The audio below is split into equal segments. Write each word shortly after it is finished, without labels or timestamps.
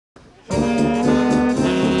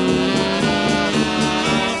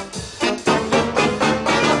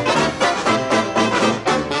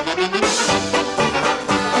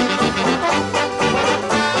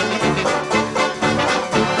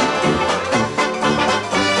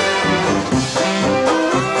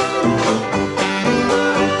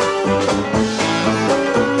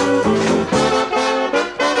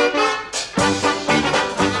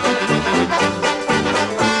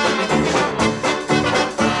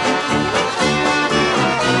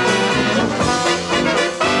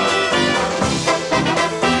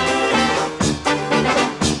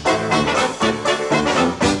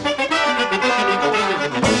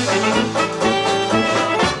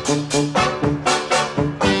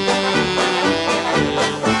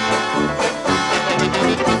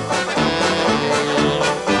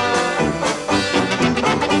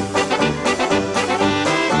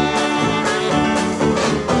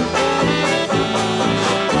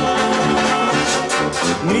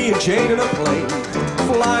Jane in a plane,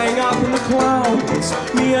 flying up in the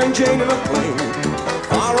clouds. Me and Jane in a plane,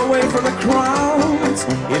 far away from the crowds.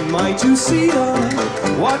 In my two-seater,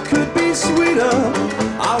 what could be sweeter?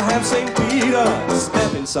 I'll have St. Peter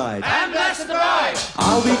step inside and bless the bride.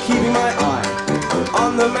 I'll be keeping my eye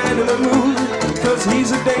on the man in the moon, 'cause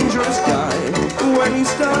he's a dangerous guy when he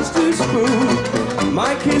starts to spoon.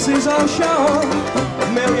 My kisses I'll shower, a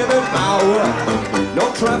million an hour. No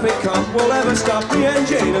traffic cop will ever stop me and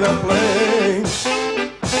Jane in a plane.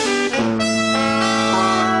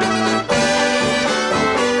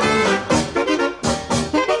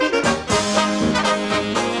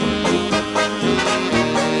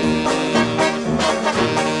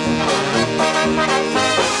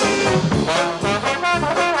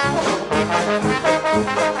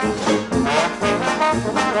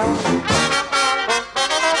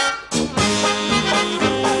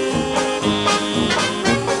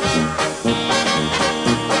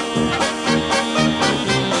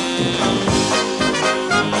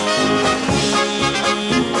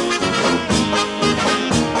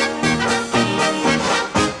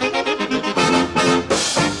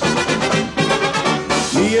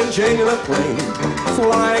 Jane in a plane,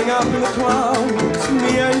 flying up in the clouds.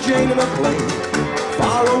 Me and Jane in a plane,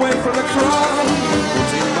 far away from the crowd.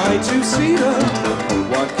 In my two-seater,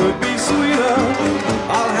 what could be sweeter?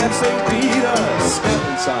 I'll have St. Peter step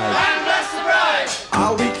inside and bless the bride.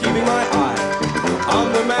 I'll be keeping my eye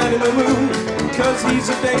on the man in the moon, 'cause he's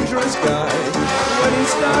a dangerous guy when he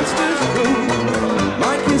starts to spoon.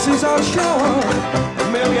 My kisses I'll shower, a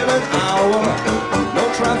million an hour. No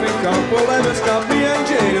traffic cop will ever stop me and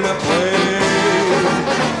Jane in a plane.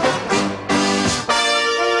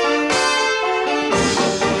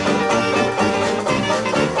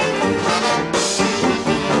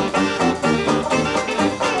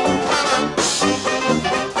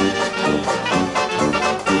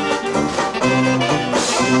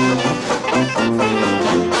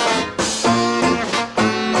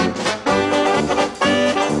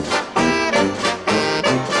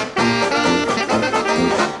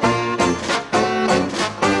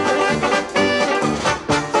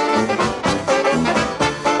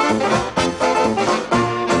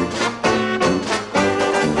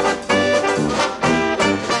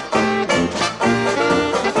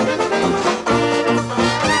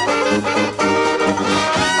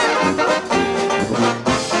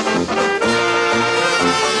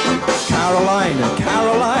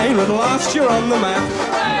 You're on the map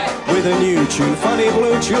with a new tune, funny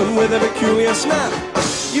blue tune with a peculiar snap.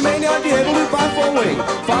 You may not be able to buy four-wing,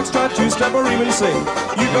 foxtrot, two-step, or even sing.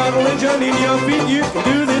 You got religion in your feet, you can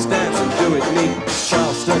do this dance and do it neat.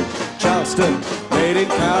 Charleston, Charleston, made in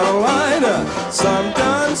Carolina. Some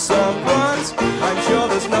done, some once. I'm sure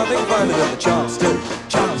there's nothing finer than the Charleston,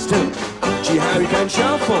 Charleston. Gee, how you can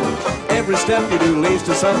shuffle. Every step you do leads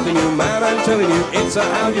to something new. Man, I'm telling you, it's a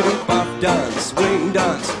how you do buff dance, swing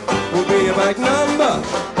dance. Will be a back number,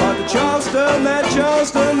 but the Charleston, that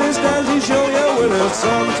Charleston, this dance you show you will have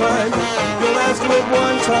sometime. You'll ask for it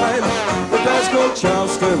one time. The dance called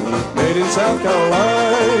Charleston, made in South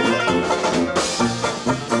Carolina.